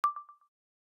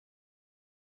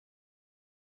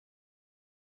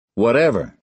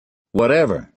whatever,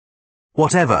 whatever.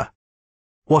 Whatever.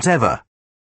 Whatever.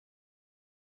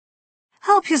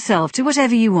 Help yourself to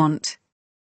whatever you want.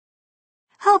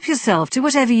 Help yourself to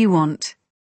whatever you want.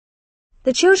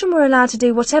 The children were allowed to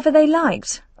do whatever they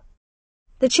liked.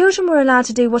 The children were allowed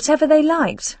to do whatever they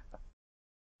liked.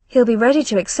 He'll be ready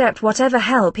to accept whatever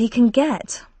help he can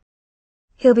get.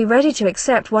 He'll be ready to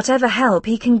accept whatever help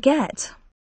he can get.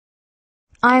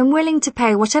 I am willing to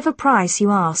pay whatever price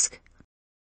you ask.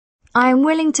 I am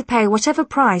willing to pay whatever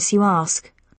price you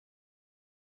ask.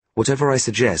 Whatever I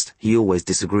suggest, he always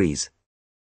disagrees.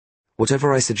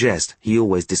 Whatever I suggest, he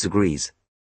always disagrees.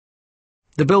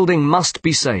 The building must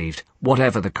be saved,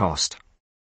 whatever the cost.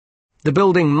 The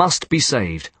building must be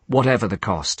saved, whatever the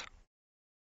cost.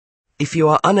 If you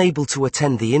are unable to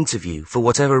attend the interview for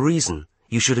whatever reason,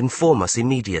 you should inform us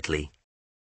immediately.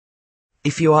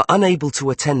 If you are unable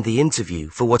to attend the interview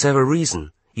for whatever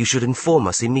reason, you should inform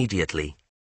us immediately.